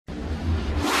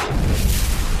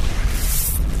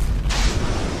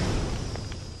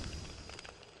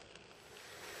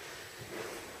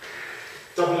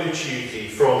uchi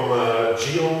from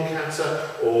Jion kata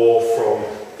or from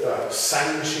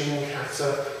Sanshin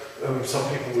kata. Some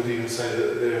people would even say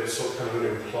that they're sort of kind of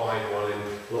an implied one in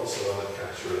lots of other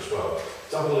kata as well.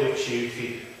 Double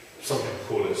uchi, some people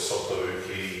call it soto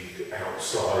uchi,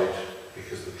 outside,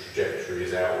 because the trajectory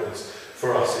is outwards.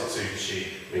 For us it's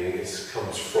uchi, meaning it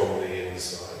comes from the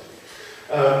inside.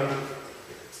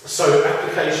 So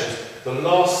applications. The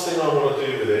last thing I want to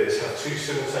do with it is have two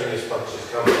simultaneous punches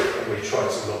come and we try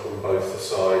to knock them both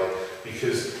aside,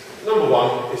 because number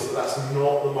one is that that's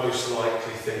not the most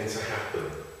likely thing to happen.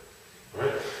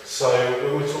 Right? So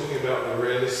when we're talking about the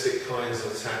realistic kinds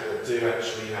of attack that do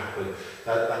actually happen,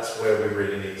 that's where we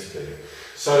really need to be.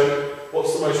 So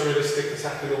what's the most realistic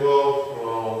attack in the world?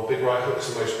 Well, big right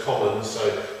hook's the most common,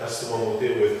 so that's the one we'll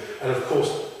deal with. And of course,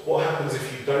 what happens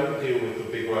if you don't deal with the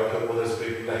big right hook? Well, there's a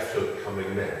big left hook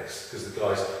coming next, because the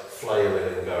guy's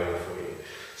flailing and going for you.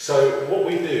 So what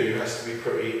we do has to be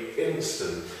pretty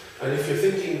instant. And if you're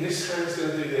thinking this hand's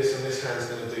going to do this and this hand's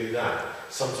going to do that,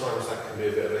 sometimes that can be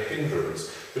a bit of a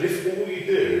hindrance. But if all you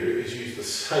do is use the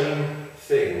same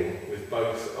thing with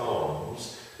both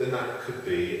arms, then that could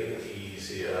be an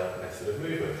easier method of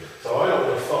movement. So I don't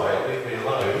want to fight, leave me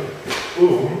alone,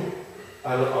 boom,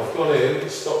 and I've gone in,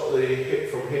 stopped the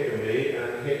hit from hitting me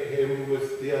and hit him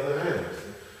with the other hand.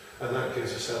 And that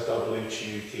gives us our double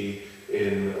uchi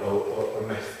in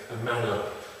a manner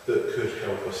that could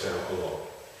help us out a lot.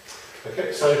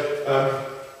 Okay, so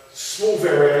small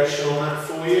variation on that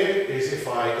for you is if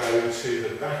I go to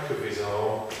the back of his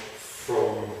arm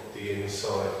from the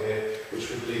inside here, which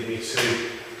would lead me to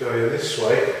going this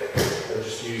way and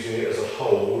just using it as a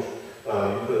hold,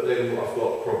 but then I've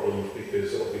got problems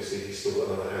because obviously he's still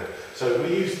got another hand. So we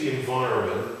use the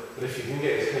environment, and if you can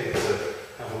get his head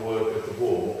to have a word with the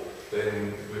wall,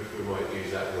 then we might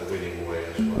use that in a winning way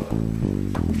as well.